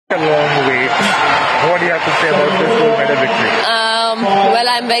A long way. What do you have to say about this gold medal victory? Well,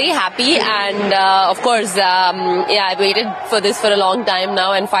 I'm very happy, and of course, I waited for this for a long time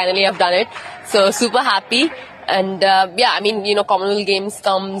now, and finally I've done it. So super happy. And Commonwealth Games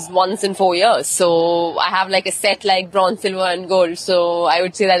comes once in 4 years, so I have like a set like bronze, silver, and gold. So I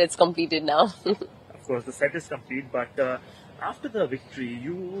would say that it's completed now. Of course, the set is complete, but after the victory,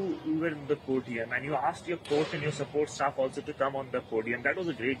 you were in the podium and you asked your coach and your support staff also to come on the podium. That was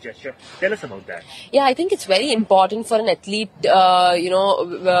a great gesture. Tell us about that. Yeah, I think it's very important for an athlete, as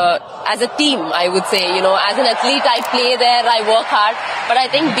a team, I would say. As an athlete, I play there, I work hard. But I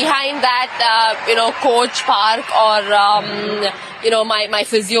think behind that, Coach Park or, my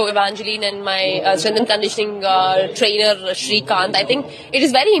physio Evangeline and my strength and conditioning trainer Shrikant, I think it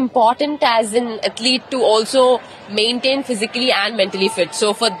is very important as an athlete to also maintain physically and mentally fit.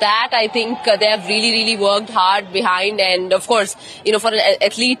 So for that, I think they have really, really worked hard behind. And of course, for an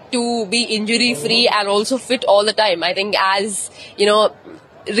athlete to be injury free and also fit all the time, I think as,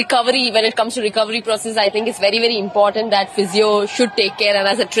 recovery, when it comes to recovery process, I think it's very, very important that physio should take care. And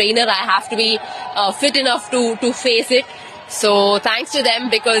as a trainer, I have to be fit enough to face it. So thanks to them,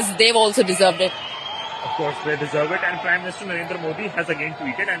 because they've also deserved it. Of course, they deserve it. And Prime Minister Narendra Modi has again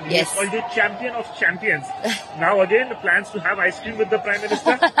tweeted and he yes. called it champion of champions. Now again, plans to have ice cream with the Prime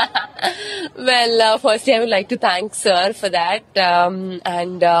Minister? Well, firstly, I would like to thank Sir for that.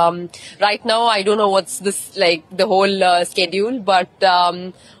 Right now, I don't know what's the whole schedule, but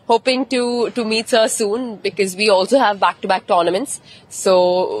hoping to meet Sir soon, because we also have back-to-back tournaments.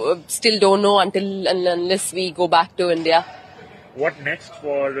 So still don't know unless we go back to India. What next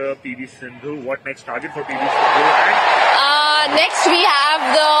for PV Sindhu? What next target for PV Sindhu? Next we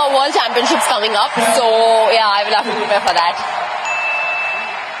have the World Championships coming up. So yeah, I will have to prepare for that.